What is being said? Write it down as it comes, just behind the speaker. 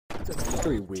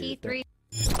T3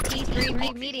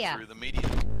 Media.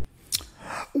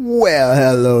 Well,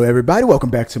 hello everybody. Welcome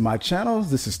back to my channel.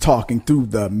 This is Talking Through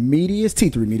the Medias,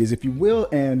 T3 Medias, if you will.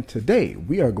 And today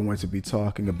we are going to be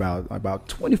talking about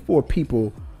 24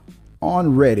 people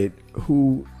on Reddit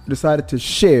who decided to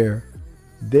share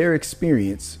their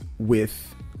experience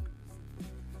with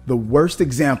the worst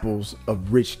examples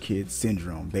of rich kid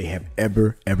syndrome they have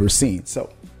ever seen.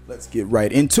 So let's get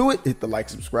right into it. Hit the like,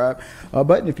 subscribe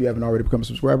button if you haven't already become a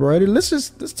subscriber already. Let's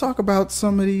talk about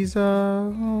some of these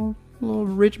little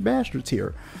rich bastards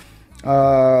here.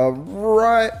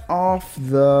 Right off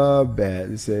the bat,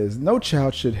 it says no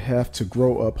child should have to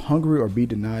grow up hungry or be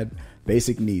denied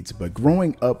basic needs, but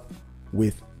growing up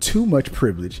with too much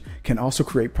privilege can also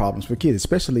create problems for kids,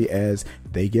 especially as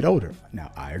they get older.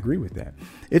 Now, I agree with that.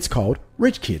 It's called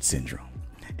rich kid syndrome,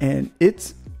 and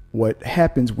it's what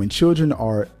happens when children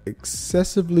are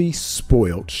excessively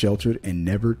spoiled, sheltered, and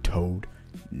never told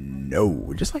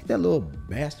no. Just like that little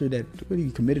bastard that he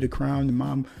committed a crime. The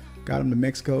mom got him to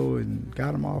Mexico and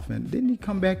got him off, and didn't he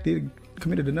come back to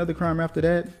committed another crime after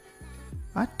that?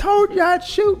 I told you I'd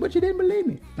shoot, but you didn't believe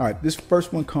me. All right, this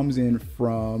first one comes in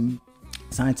from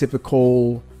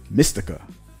Scientifical Mystica.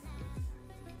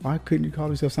 Why couldn't you call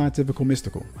yourself Scientifical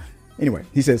Mystical? Anyway,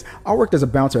 he says, I worked as a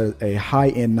bouncer at a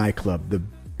high-end nightclub. The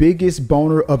biggest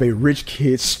boner of a rich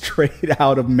kid straight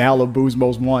out of Malibu's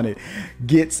Most Wanted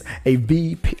gets a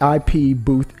VIP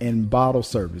booth and bottle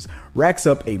service, racks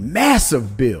up a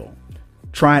massive bill,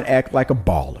 try and act like a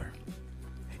baller.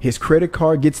 His credit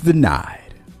card gets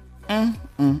denied,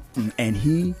 and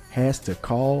he has to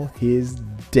call his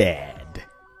dad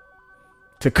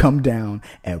to come down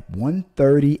at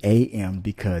 1:30 a.m.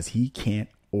 because he can't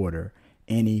order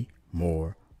any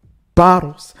more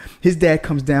bottles. His dad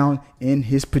comes down in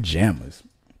his pajamas,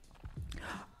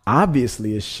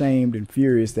 obviously ashamed and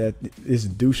furious that this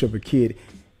douche of a kid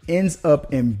ends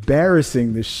up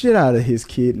embarrassing the shit out of his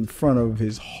kid in front of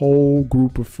his whole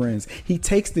group of friends. He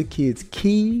takes the kid's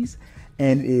keys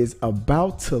and is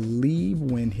about to leave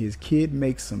when his kid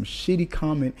makes some shitty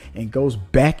comment and goes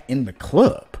back in the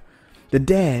club. The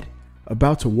dad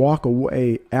about to walk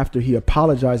away after he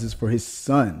apologizes for his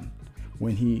son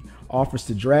when he offers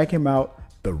to drag him out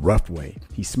the rough way.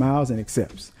 He smiles and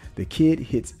accepts. The kid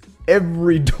hits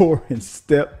every door and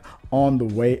step on the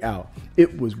way out.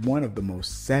 It was one of the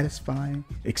most satisfying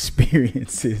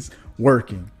experiences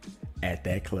working at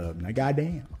that club. Now,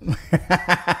 goddamn.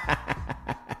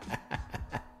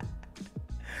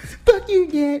 Fuck you,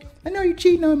 Dad. I know you're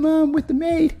cheating on Mom with the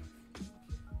maid.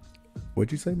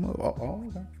 What'd you say, Mom? Oh,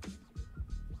 okay.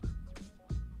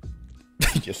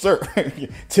 Yes, sir.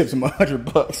 Tips him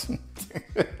 $100.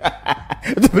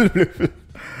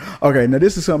 Okay, now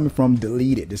this is something from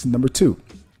Deleted. This is number 2.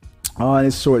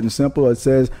 It's short and simple. It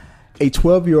says a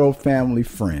 12-year-old family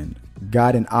friend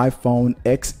got an iPhone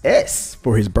XS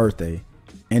for his birthday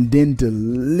and then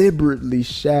deliberately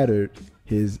shattered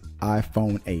his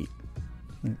iPhone 8.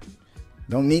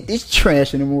 Don't need this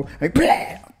trash anymore. Like,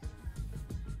 blah!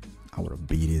 I would have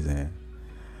beat his ass.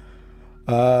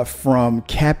 From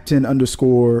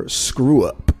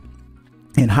Captain_Screw-Up.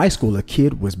 In high school, a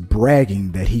kid was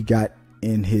bragging that he got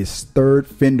in his third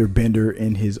fender bender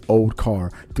in his old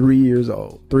car,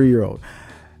 3-year-old,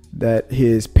 that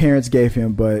his parents gave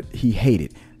him, but he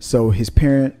hated. So his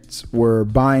parents were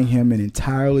buying him an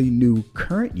entirely new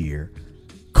current year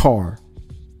car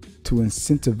to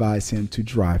incentivize him to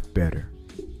drive better.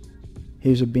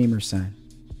 Here's your Beamer, son.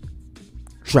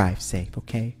 Drive safe,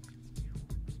 okay?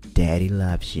 Daddy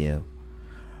loves you.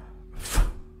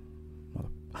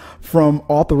 From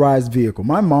Authorized Vehicle.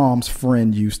 My mom's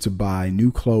friend used to buy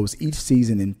new clothes each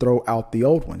season and throw out the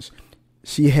old ones.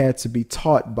 She had to be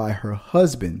taught by her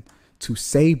husband to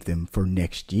save them for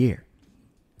next year.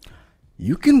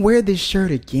 You can wear this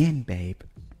shirt again, babe.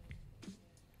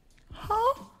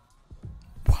 Huh?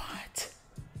 What?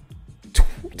 2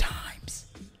 times?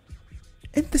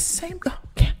 In the same...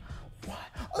 Okay.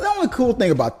 The only cool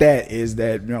thing about that is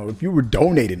that, if you were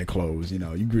donating the clothes,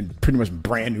 you could pretty much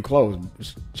brand new clothes.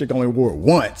 This chick only wore it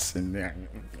once, and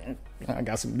I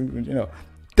got some new,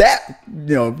 that,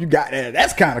 if you got that,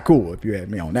 that's kind of cool if you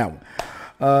had me on that one.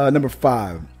 Number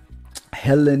 5,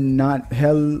 Helen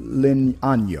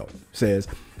Anyo says,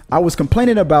 I was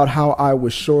complaining about how I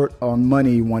was short on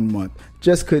money one month.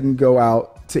 Just couldn't go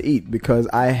out to eat because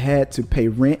I had to pay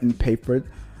rent and pay for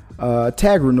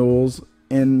tag renewals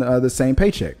in the same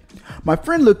paycheck. My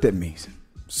friend looked at me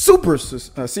super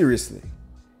seriously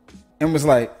and was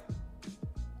like,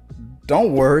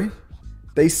 don't worry,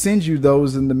 they send you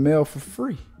those in the mail for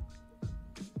free.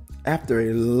 After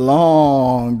a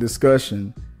long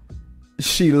discussion,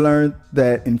 she learned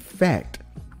that, in fact,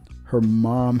 her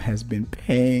mom has been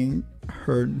paying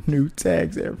her new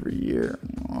tags every year.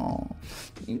 Oh,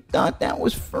 you thought that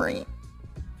was free?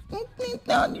 You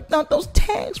thought those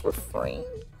tags were free?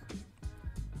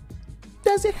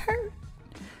 Does it hurt?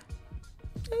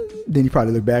 Then you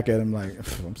probably look back at him like,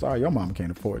 I'm sorry, your mom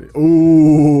can't afford it.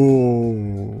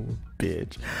 Ooh,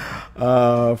 bitch.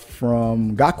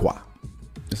 From Gakwa.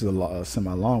 This is a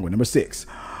semi-long one. Number 6.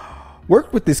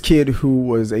 Worked with this kid who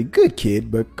was a good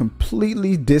kid, but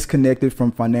completely disconnected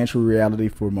from financial reality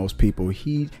for most people.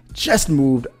 He just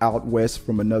moved out west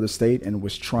from another state and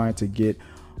was trying to get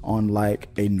on like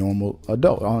a normal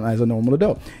adult, as a normal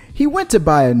adult. He went to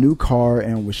buy a new car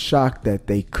and was shocked that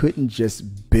they couldn't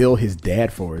just bill his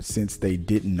dad for it since they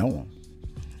didn't know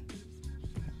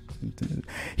him.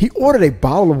 He ordered a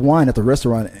bottle of wine at the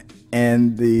restaurant,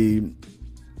 and the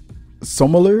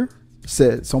sommelier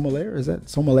said,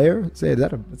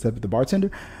 the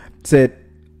bartender said,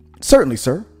 "Certainly,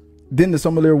 sir." Then the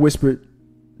sommelier whispered,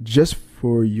 "Just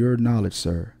for your knowledge,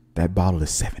 sir, that bottle is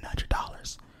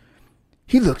 $700.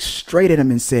 He looked straight at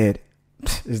him and said,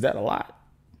 "Is that a lot?"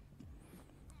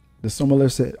 The sommelier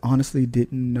said, honestly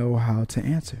didn't know how to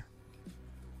answer.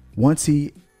 Once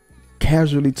he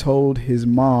casually told his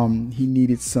mom he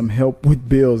needed some help with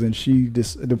bills, and she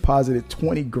deposited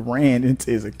 20 grand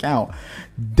into his account.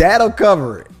 That'll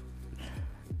cover it.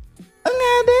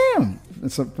 Goddamn.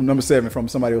 And from number 7, from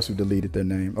somebody else who deleted their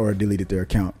name or deleted their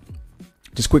account.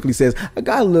 Just quickly says, a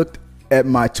guy looked at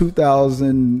my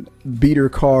 2000 beater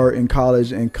car in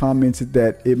college and commented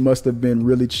that it must have been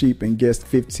really cheap and guessed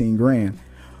 15 grand.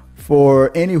 For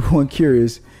anyone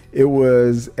curious, it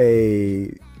was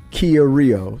a Kia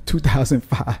Rio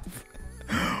 2005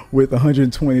 with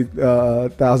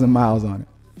 120,000 miles on it.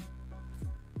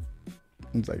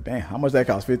 It's like, damn, how much that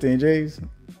cost? 15 G's?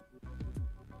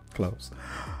 Close.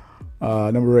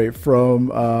 Number 8,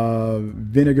 from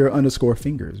Vinegar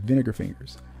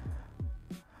Fingers.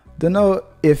 Don't know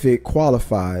if it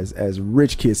qualifies as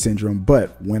rich kid syndrome,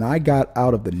 but when I got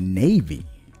out of the Navy,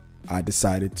 I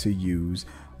decided to use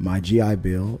my GI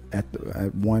Bill at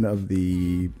one of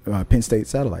the Penn State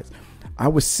satellites. I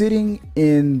was sitting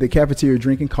in the cafeteria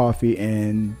drinking coffee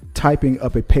and typing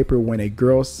up a paper when a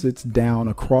girl sits down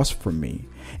across from me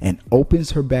and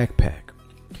opens her backpack.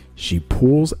 She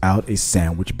pulls out a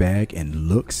sandwich bag and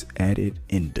looks at it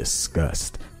in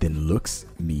disgust, then looks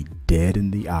me dead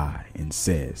in the eye and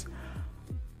says,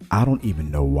 "I don't even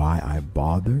know why I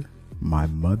bother. My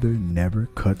mother never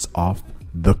cuts off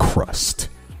the crust."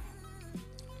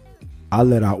 I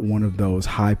let out one of those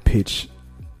high-pitched,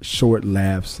 short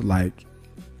laughs like,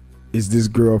 is this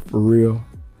girl for real?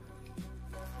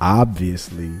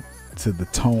 Obviously, to the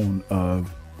tone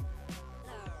of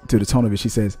it, she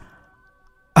says,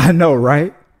 "I know,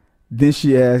 right?" Then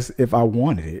she asks if I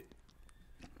wanted it.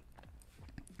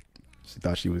 She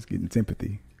thought she was getting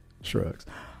sympathy. Shrugs.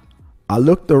 I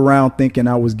looked around thinking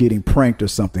I was getting pranked or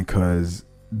something because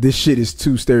this shit is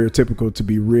too stereotypical to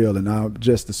be real, and I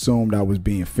just assumed I was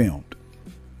being filmed.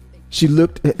 She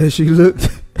shook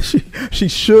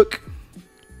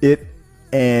it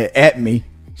at me.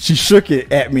 She shook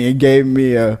it at me and gave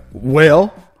me a,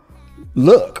 well,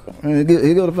 look,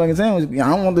 here go the fucking sandwich. I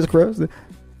don't want this crust.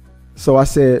 So I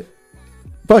said,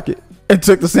 fuck it, and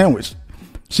took the sandwich.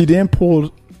 She then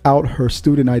pulled out her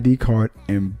student ID card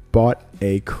and bought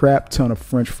a crap ton of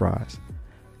French fries.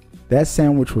 That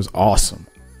sandwich was awesome.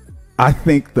 I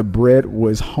think the bread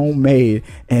was homemade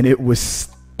and it was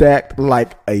stacked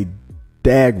like a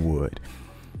Dagwood.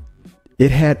 It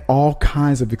had all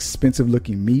kinds of expensive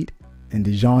looking meat and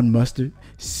Dijon mustard.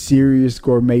 Serious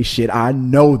gourmet shit. I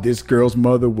know this girl's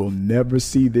mother will never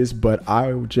see this, but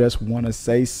I just want to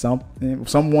say something.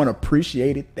 Someone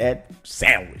appreciated that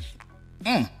sandwich.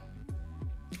 You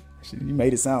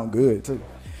made it sound good too.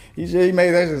 He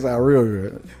made that shit sound real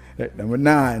good. Number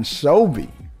 9,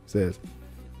 Shobi says,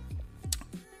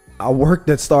 I worked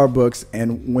at Starbucks,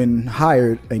 and when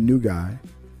hired a new guy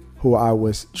who I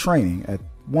was training, at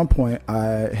one point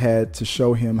I had to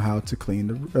show him how to clean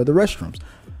the restrooms.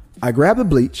 I grabbed the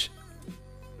bleach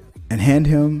and hand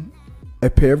him a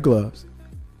pair of gloves,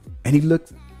 and he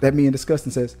looked at me in disgust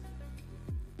and says,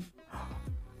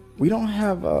 "We don't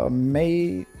have a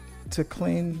maid to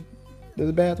clean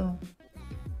the bathroom?"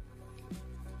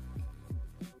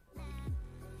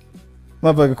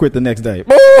 Motherfucker quit the next day.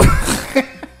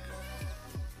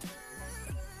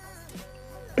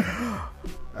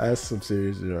 That's some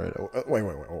serious shit right there. Wait.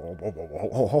 Hold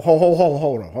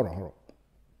on.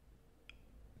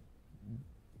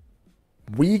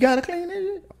 We gotta clean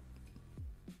it.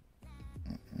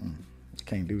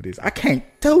 Can't do this. I can't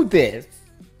do this.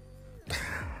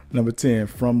 Number 10,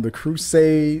 from the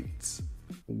Crusades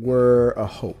were a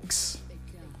hoax.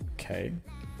 Okay.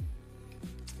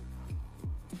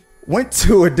 Went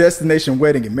to a destination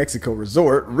wedding in Mexico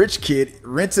resort. Rich kid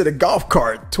rented a golf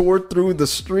cart, tore through the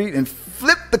street and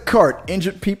flipped the cart,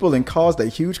 injured people and caused a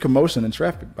huge commotion in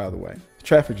traffic, by the way.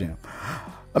 Traffic jam.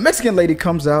 A Mexican lady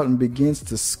comes out and begins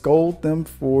to scold them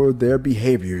for their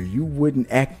behavior. You wouldn't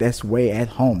act this way at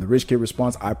home. The rich kid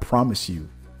responds, I promise you,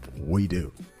 we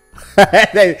do.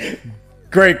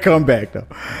 Great comeback, though.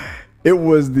 It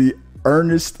was the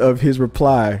earnest of his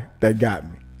reply that got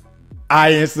me.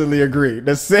 I instantly agreed.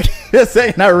 The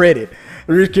second I read it,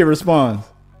 the rich kid responds,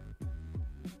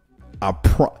 I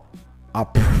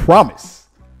promise.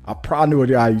 I knew a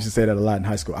guy used to say that a lot in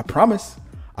high school. I promise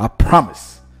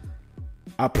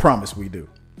we do.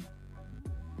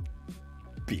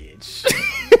 Bitch.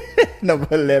 Number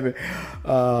 11.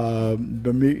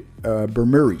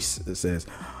 Bermuris says,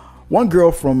 one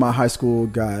girl from my high school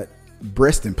got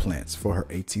breast implants for her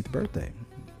 18th birthday.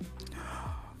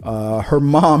 Her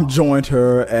mom joined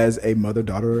her as a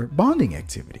mother-daughter bonding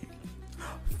activity,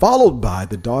 followed by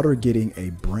the daughter getting a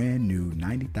brand new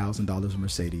 $90,000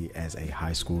 Mercedes as a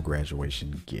high school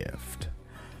graduation gift.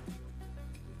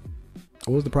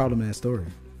 What was the problem in that story?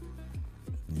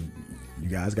 You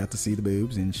guys got to see the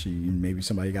boobs, and maybe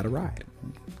somebody got a ride.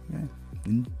 Yeah.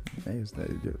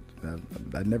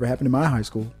 That never happened in my high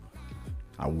school.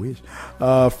 I wish.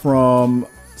 From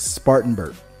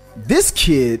Spartanburg. This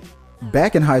kid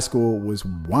back in high school was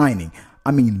whining.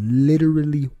 I mean,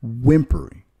 literally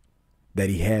whimpering that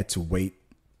he had to wait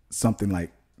something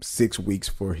like 6 weeks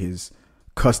for his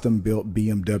custom built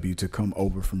BMW to come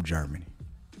over from Germany.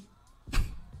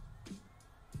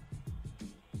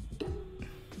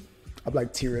 I'm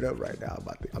like tearing up right now.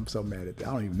 I'm so mad at that.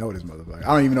 I don't even know this motherfucker.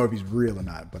 I don't even know if he's real or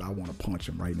not, but I want to punch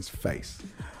him right in his face.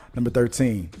 Number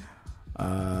 13,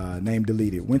 name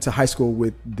deleted. Went to high school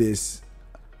with this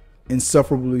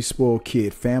insufferably spoiled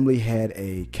kid. Family had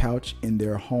a couch in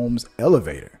their home's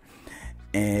elevator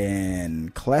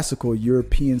and classical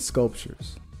European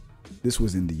sculptures. This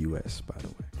was in the US, by the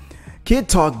way. Kid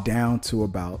talked down to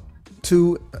about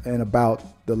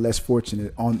the less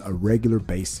fortunate on a regular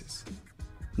basis.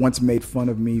 Once made fun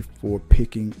of me for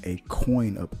picking a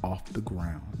coin up off the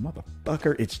ground.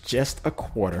 Motherfucker, it's just a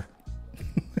quarter.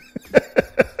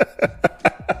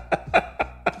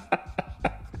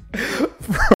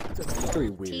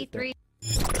 T3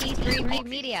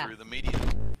 Media.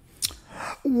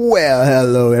 Well,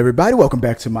 hello everybody. Welcome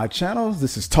back to my channel.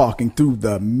 This is Talking Through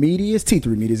the Medias, T3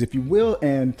 Medias, if you will.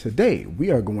 And today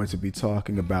we are going to be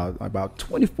talking about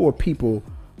 24 people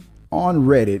on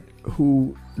Reddit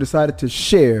who decided to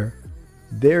share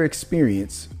their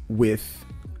experience with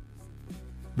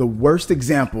the worst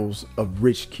examples of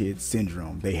rich kid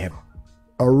syndrome. They have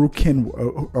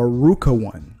Aruka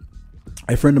one.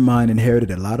 A friend of mine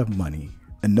inherited a lot of money,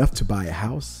 enough to buy a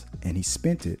house, and he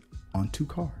spent it on 2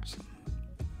 cars.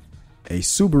 A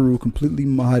Subaru completely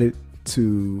modded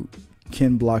to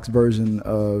Ken Block's version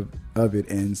of it,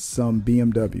 and some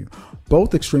BMW,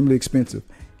 both extremely expensive.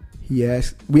 We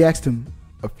asked him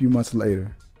a few months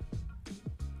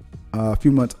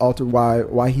after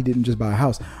why he didn't just buy a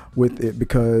house with it,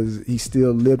 because he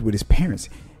still lived with his parents.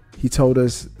 He told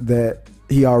us that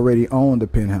he already owned a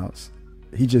penthouse.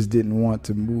 He just didn't want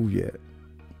to move yet.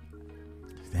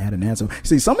 They had an answer.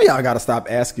 See, some of y'all got to stop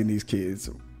asking these kids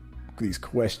these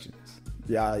questions.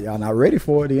 Y'all not ready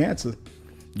for the answer.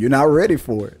 You're not ready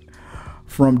for it.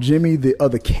 From Jimmy the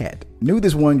Other Cat. Knew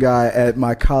this one guy at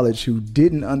my college who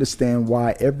didn't understand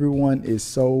why everyone is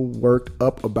so worked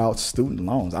up about student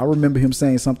loans. I remember him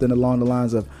saying something along the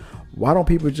lines of, why don't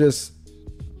people just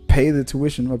pay the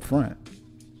tuition up front?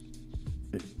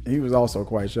 He was also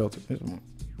quite sheltered. It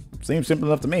seems simple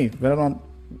enough to me.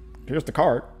 Here's the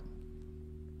card.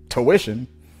 Tuition.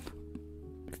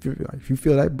 If you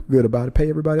feel that good about it, pay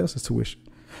everybody else's tuition.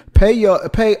 Pay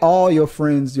all your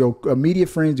friends, your immediate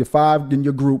friends, your 5 in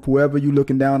your group, whoever you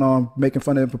looking down on, making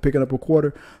fun of them for picking up a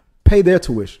quarter. Pay their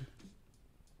tuition.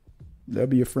 They'll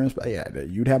be your friends. Yeah,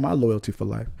 you'd have my loyalty for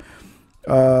life.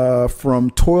 From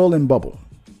Toil and Bubble.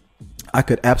 I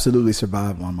could absolutely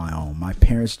survive on my own. My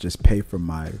parents just pay for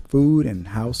my food and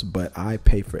house, but I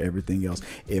pay for everything else.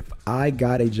 If I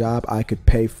got a job, I could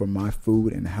pay for my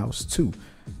food and house too.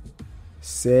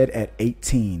 Said at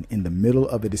 18 in the middle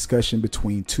of a discussion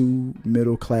between 2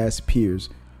 middle-class peers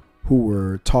who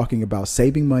were talking about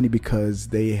saving money because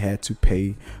they had to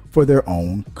pay for their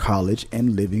own college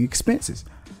and living expenses.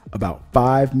 About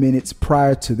 5 minutes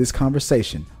prior to this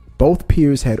conversation, both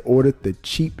peers had ordered the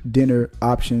cheap dinner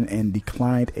option and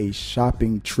declined a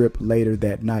shopping trip later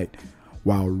that night.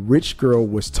 while rich girl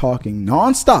was talking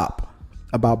nonstop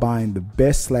about buying the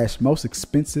best / most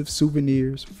expensive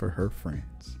souvenirs for her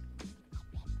friends.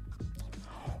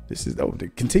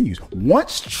 It continues.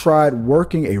 Once tried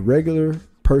working a regular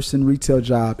person retail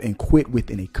job and quit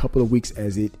within a couple of weeks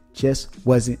as it just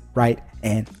wasn't right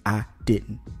and I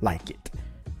didn't like it.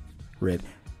 Red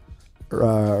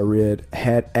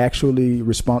had actual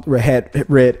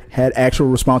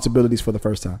responsibilities for the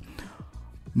first time.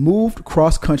 Moved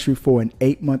cross country for an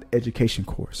 8-month education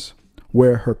course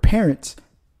where her parents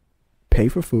pay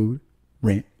for food,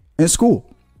 rent, and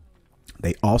school.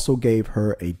 They also gave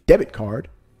her a debit card,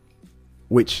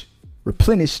 which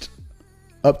replenished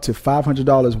up to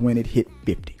 $500 when it hit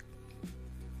 $50.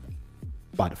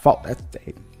 By default, that's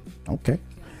okay.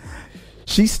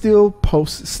 She still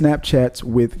posts Snapchats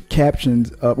with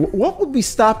captions of what would be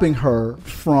stopping her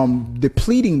from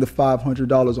depleting the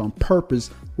 $500 on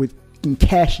purpose with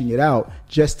cashing it out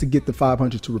just to get the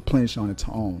 $500 to replenish on its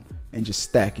own and just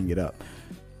stacking it up.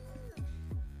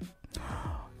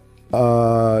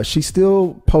 She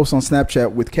still posts on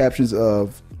Snapchat with captions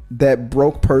of that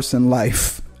broke person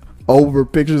life over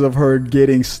pictures of her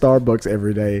getting Starbucks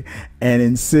every day and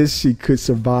insists she could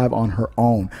survive on her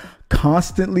own.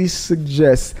 Constantly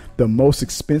suggests the most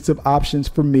expensive options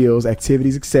for meals,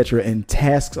 activities, etc., and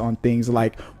tasks on things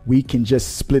like we can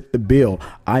just split the bill.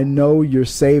 I know you're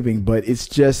saving, but it's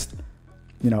just,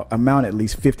 amount at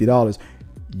least $50.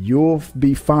 You'll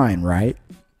be fine, right?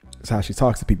 That's how she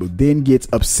talks to people. Then gets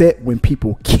upset when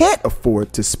people can't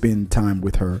afford to spend time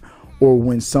with her or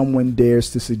when someone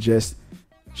dares to suggest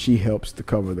she helps to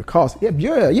cover the cost. If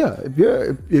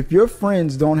your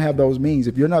friends don't have those means,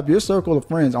 if your circle of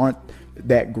friends aren't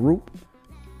that group,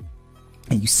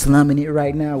 and you slumming it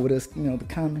right now with us, the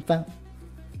comment out,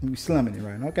 you slumming it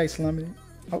right now. Okay, slumming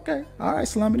it. Okay, all right,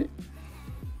 slumming it.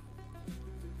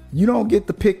 You don't get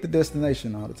to pick the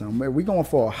destination all the time. We're going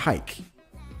for a hike.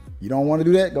 You don't want to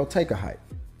do that? Go take a hike.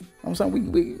 I'm saying we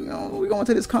going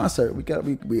to this concert. We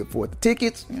afford the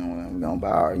tickets. We're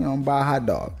gonna buy a hot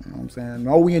dog. You know what I'm saying?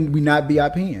 No, we not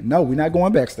VIPing. No, we're not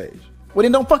going backstage. Well,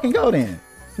 then don't fucking go then.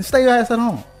 And stay your ass at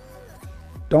home.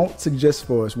 Don't suggest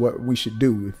for us what we should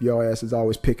do if your ass is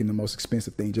always picking the most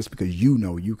expensive thing just because you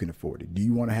know you can afford it. Do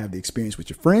you want to have the experience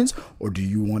with your friends, or do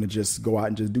you want to just go out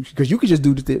and just do? Because you can just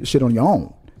do the shit on your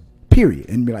own. Period.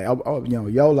 And be like,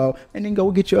 YOLO, and then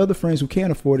go get your other friends who can't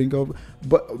afford it and go.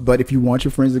 But if you want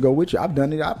your friends to go with you, I've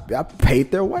done it. I paid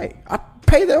their way. I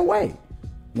pay their way.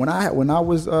 When I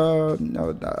was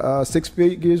 6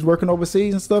 figures working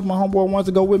overseas and stuff, my homeboy wanted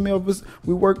to go with me.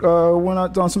 We went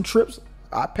out on some trips.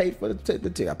 I paid for the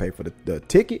ticket. I paid for the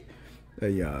ticket,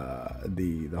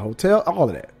 the hotel, all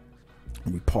of that.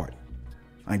 And we partied.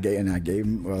 I gave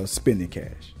him spending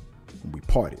cash. We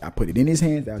partied. I put it in his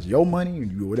hands. That was your money,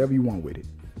 and you do whatever you want with it.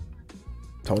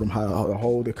 Told him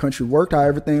how the country worked, how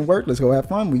everything worked. Let's go have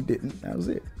fun. We didn't. That was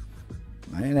it.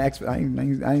 I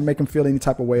didn't make him feel any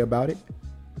type of way about it.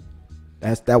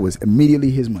 That was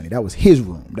immediately his money. That was his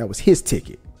room. That was his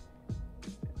ticket.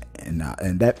 And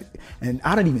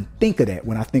I don't even think of that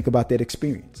when I think about that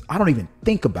experience. I don't even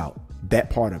think about that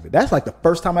part of it. That's like the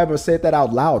first time I ever said that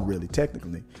out loud, really,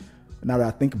 technically. Now that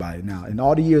I think about it now, in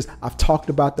all the years I've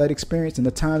talked about that experience and the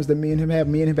times that me and him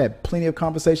have had plenty of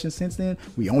conversations since then.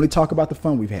 We only talk about the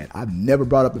fun we've had. I've never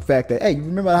brought up the fact that, hey, you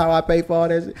remember how I paid for all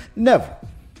that? Never.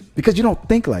 Because you don't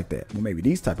think like that. Well, maybe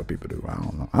these type of people do. I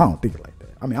don't know. I don't think like that.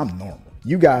 I mean, I'm normal.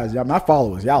 You guys, my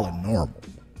followers, y'all are normal.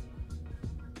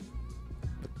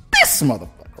 This motherfucker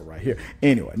right here.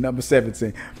 Anyway, number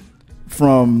 17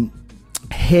 from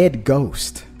Head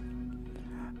Ghost.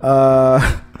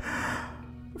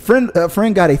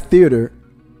 Friend got a theater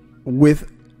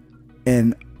with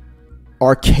an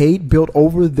arcade built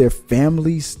over their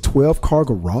family's 12-car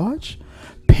garage.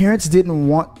 Parents didn't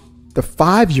want the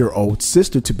 5-year-old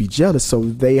sister to be jealous, so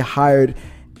they hired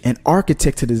an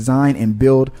architect to design and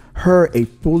build her a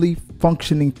fully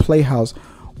functioning playhouse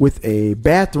with a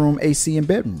bathroom, AC, and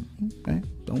bedroom. Okay.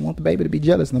 Don't want the baby to be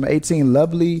jealous. Number 18,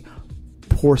 Lovely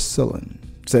Porcelain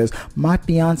says, my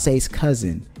fiance's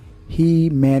cousin,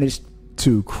 he managed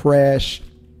to crash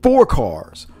 4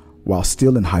 cars while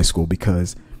still in high school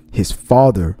because his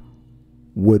father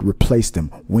would replace them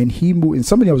when he moved. And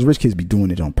some of those rich kids be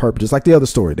doing it on purpose, just like the other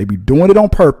story. They be doing it on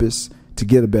purpose to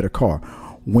get a better car.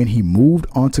 When he moved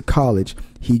on to college,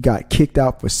 he got kicked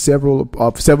out for several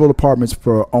apartments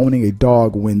for owning a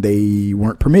dog when they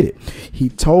weren't permitted. He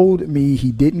told me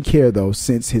he didn't care though,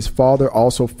 since his father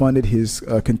also funded his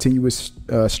continuous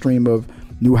stream of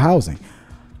new housing.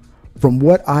 From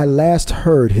what I last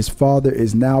heard, his father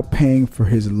is now paying for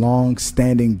his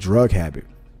long-standing drug habit.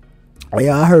 Oh,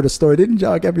 yeah, I heard a story. Didn't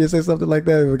John Capian say something like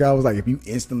that? The guy was like, if you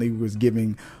instantly was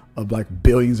giving of like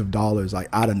billions of dollars like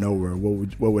out of nowhere,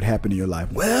 what would happen in your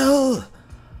life? Well,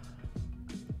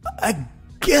 I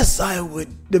guess I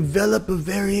would develop a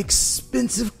very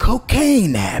expensive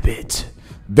cocaine habit.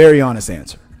 Very honest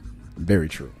answer. Very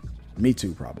true. Me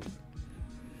too, probably.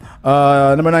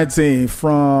 Number 19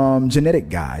 from Genetic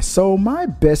Guy. So my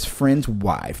best friend's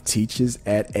wife teaches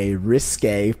at a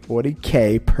risque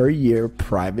 $40K per year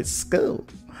private school.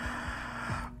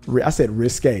 I said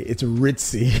risque. It's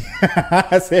ritzy.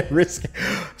 I said risque.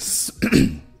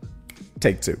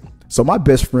 Take two. So my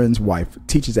best friend's wife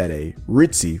teaches at a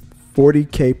ritzy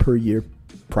 $40K per year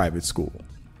private school.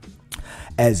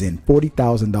 As in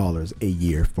 $40,000 a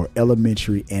year for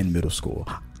elementary and middle school.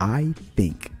 I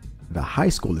think the high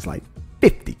school is like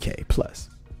 $50K plus.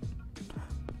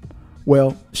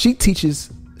 Well, she teaches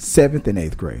 7th and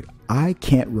 8th grade. I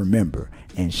can't remember.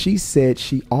 And she said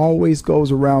she always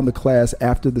goes around the class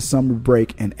after the summer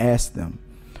break and asks them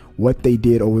what they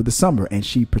did over the summer. And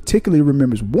she particularly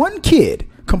remembers one kid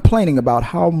complaining about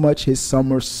how much his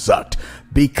summer sucked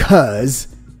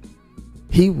because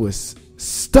he was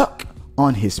stuck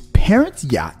on his parents'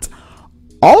 yacht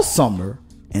all summer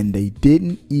and they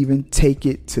didn't even take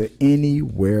it to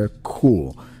anywhere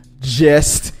cool.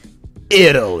 Just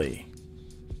Italy.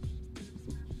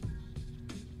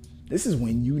 This is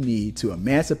when you need to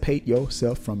emancipate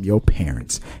yourself from your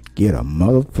parents. Get a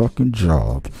motherfucking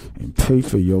job and pay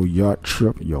for your yacht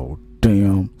trip your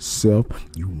damn self.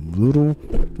 You little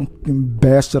fucking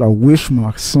bastard. I wish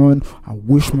my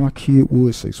kid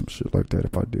would say some shit like that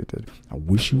if I did that. I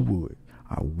wish you would.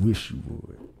 I wish you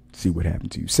would. See what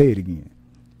happened to you. Say it again.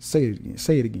 Say it again.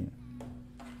 Say it again.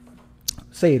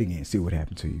 Say it again. See what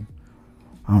happened to you.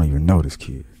 I don't even know this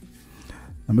kid.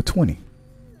 Number 20.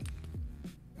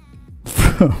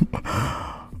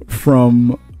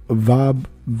 From Vob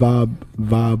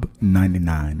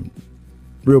 99.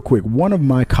 Real quick, one of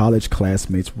my college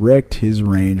classmates wrecked his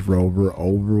Range Rover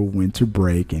over winter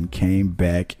break and came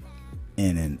back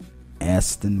in an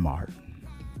Aston Martin.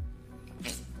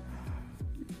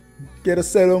 Quiero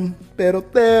ser un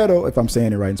pelotero. If I'm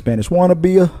saying it right in Spanish, wanna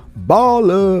be a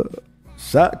baller.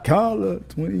 Shot caller,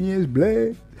 20 years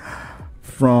blade.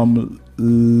 From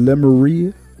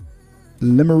Lemuria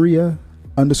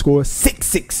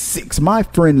 _666. My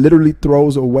friend literally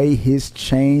throws away his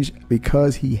change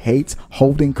because he hates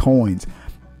holding coins.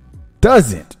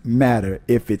 Doesn't matter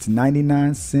if it's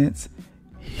 99 cents,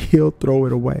 he'll throw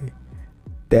it away.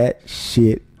 That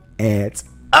shit adds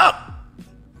up.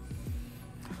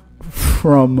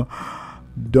 From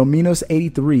Dominos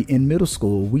 83, in middle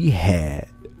school, we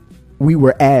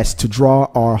were asked to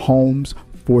draw our homes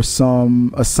for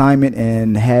some assignment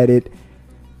and handed it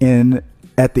in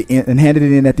at the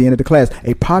end of the class.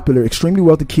 A popular, extremely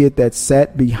wealthy kid that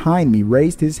sat behind me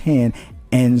raised his hand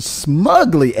and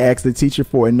smugly asked the teacher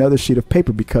for another sheet of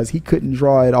paper because he couldn't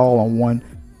draw it all on one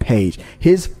page.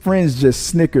 His friends just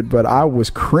snickered, but I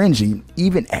was cringing.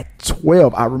 Even at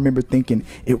 12, I remember thinking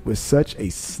it was such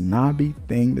a snobby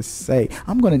thing to say.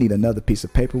 I'm gonna need another piece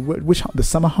of paper. Which home? The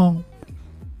summer home?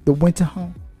 The winter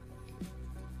home?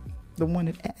 The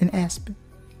one in Aspen?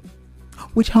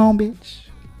 Which home, bitch?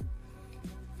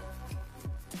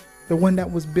 The one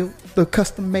that was built, the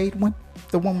custom made one,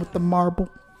 the one with the marble,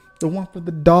 the one for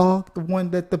the dog, the one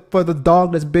for the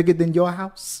dog that's bigger than your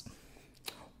house.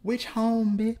 Which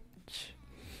home, bitch?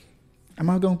 Am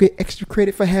I gonna get extra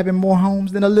credit for having more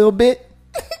homes than a little bit?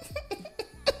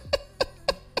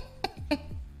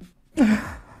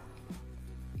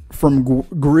 From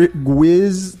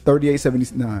Gwiz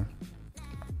 3879.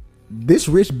 This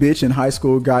rich bitch in high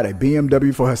school got a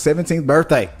BMW for her 17th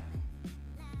birthday.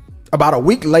 About a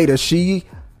week later, she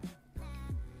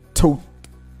totaled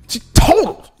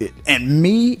it. And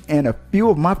me and a few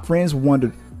of my friends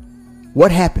wondered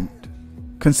what happened,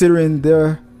 considering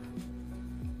they're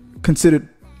considered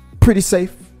pretty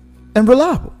safe and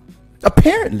reliable.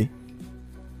 Apparently,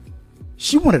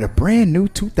 she wanted a brand new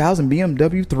 2000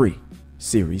 BMW 3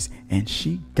 Series, and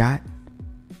she got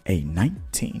a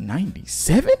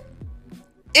 1997?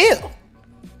 Ew.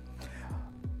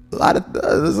 A lot of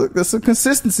there's some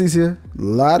consistencies here. A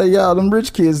lot of y'all, them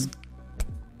rich kids,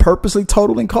 purposely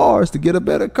totaling cars to get a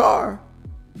better car.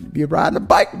 Be riding a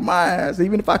bike with my ass,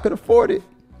 even if I could afford it.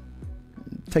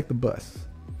 Take the bus,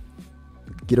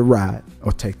 get a ride,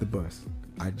 or take the bus.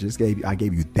 I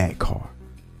gave you that car.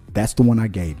 That's the one I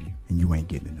gave you, and you ain't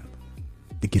getting another.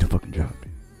 Then get a fucking job.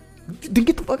 Then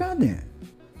get the fuck out there.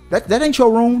 That ain't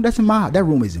your room. That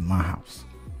room is in my house.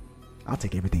 I'll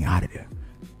take everything out of there.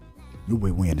 You will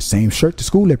be wearing the same shirt to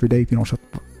school every day if you don't shut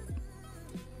the fuck.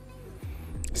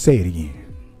 Say it again.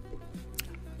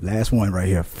 Last one right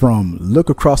here from Look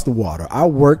Across the Water. I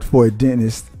worked for a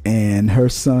dentist and her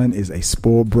son is a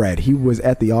spoiled brat. He was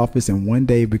at the office and one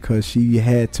day, because she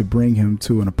had to bring him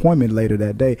to an appointment later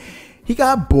that day, he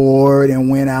got bored and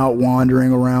went out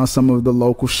wandering around some of the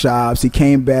local shops. He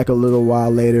came back a little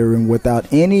while later and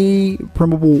without any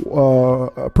preamble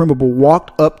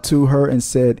walked up to her and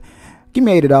said, "Give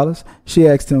me $80. She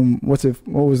asked him, what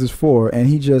was this for? And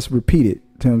he just repeated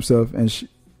to himself and she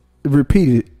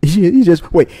repeated. He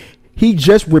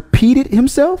just repeated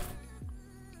himself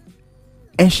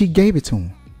and she gave it to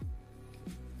him.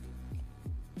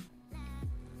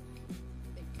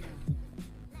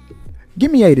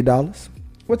 Give me $80.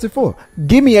 What's it for?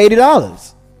 Give me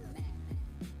 $80.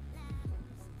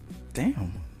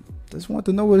 Damn. Just want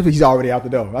to know what he's already out the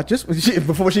door.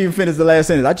 Before she even finished the last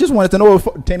sentence, I just wanted to know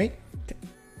what Timmy.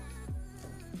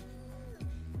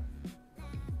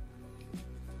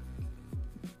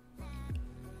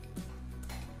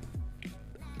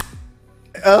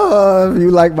 If you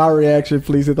like my reaction,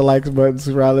 please hit the likes button.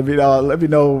 Subscribe. Let me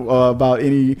know about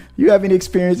any. You have any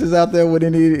experiences out there with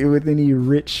any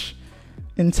rich,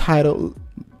 entitled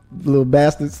little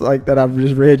bastards like that? I've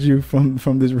just read you from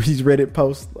these Reddit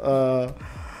posts.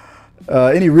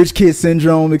 Any rich kid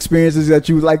syndrome experiences that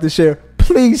you would like to share?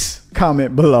 Please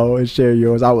comment below and share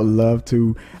yours. I would love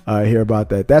to hear about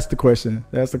that. That's the question.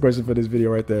 That's the question for this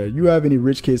video right there. You have any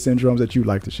rich kid syndromes that you'd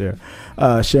like to share?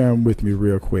 Share them with me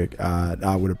real quick.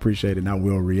 I would appreciate it, and I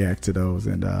will react to those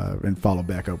and follow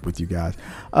back up with you guys.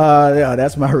 Yeah,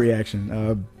 that's my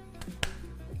reaction.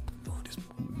 This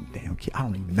damn kid. I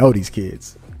don't even know these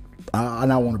kids.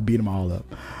 And I want to beat them all up.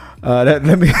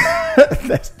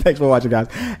 Thanks for watching, guys.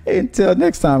 Until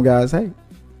next time, guys. Hey,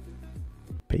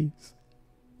 peace.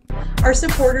 Our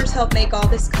supporters help make all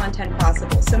this content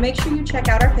possible, so make sure you check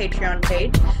out our Patreon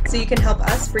page so you can help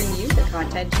us bring you the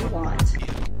content you want.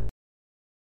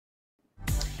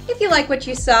 If you like what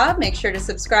you saw, make sure to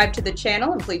subscribe to the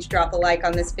channel and please drop a like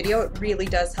on this video. It really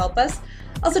does help us.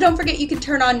 Also, don't forget you can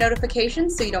turn on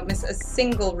notifications so you don't miss a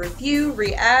single review,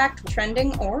 react,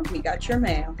 trending, or we got your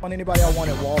mail. On anybody I want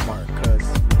at Walmart,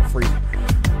 because free.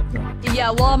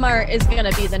 Yeah, Walmart is going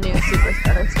to be the new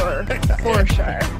superstar store for sure.